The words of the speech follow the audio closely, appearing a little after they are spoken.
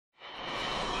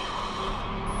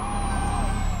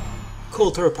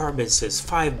Colter Apartments is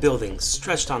 5 buildings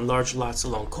stretched on large lots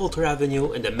along Colter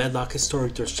Avenue in the Medlock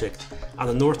Historic District on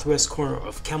the northwest corner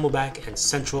of Camelback and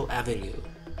Central Avenue.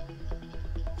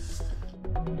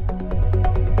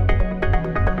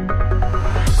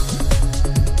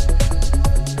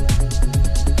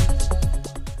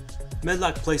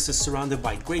 Medlock Place is surrounded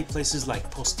by great places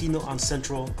like Postino on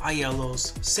Central,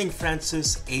 Aiello's, St.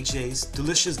 Francis, AJ's,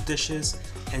 Delicious Dishes,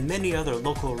 and many other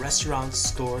local restaurants,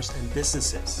 stores, and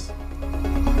businesses.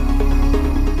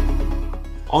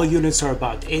 All units are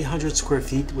about 800 square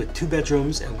feet with 2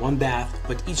 bedrooms and 1 bath,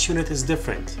 but each unit is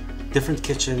different. Different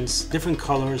kitchens, different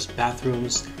colors,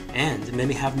 bathrooms, and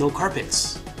many have no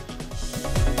carpets.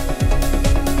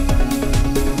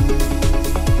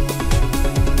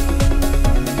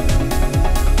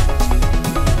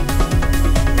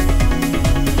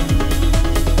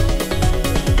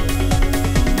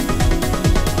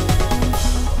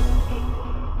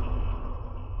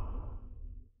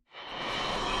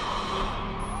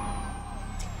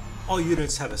 All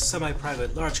units have a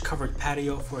semi-private large covered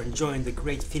patio for enjoying the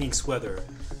great Phoenix weather.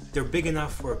 They're big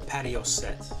enough for a patio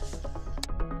set.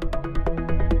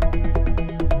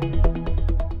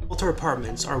 Colter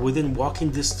Apartments are within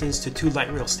walking distance to 2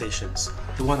 light rail stations,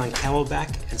 the one on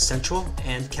Camelback and Central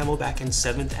and Camelback and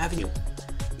 7th Avenue.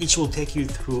 Each will take you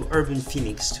through urban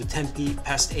Phoenix to Tempe,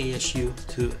 past ASU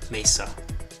to Mesa.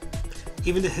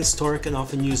 Even the historic and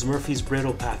often used Murphy's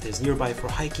Bridle Path is nearby for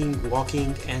hiking,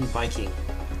 walking, and biking.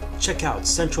 Check out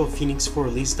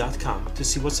centralphoenixforlease.com to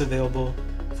see what's available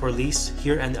for lease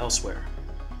here and elsewhere.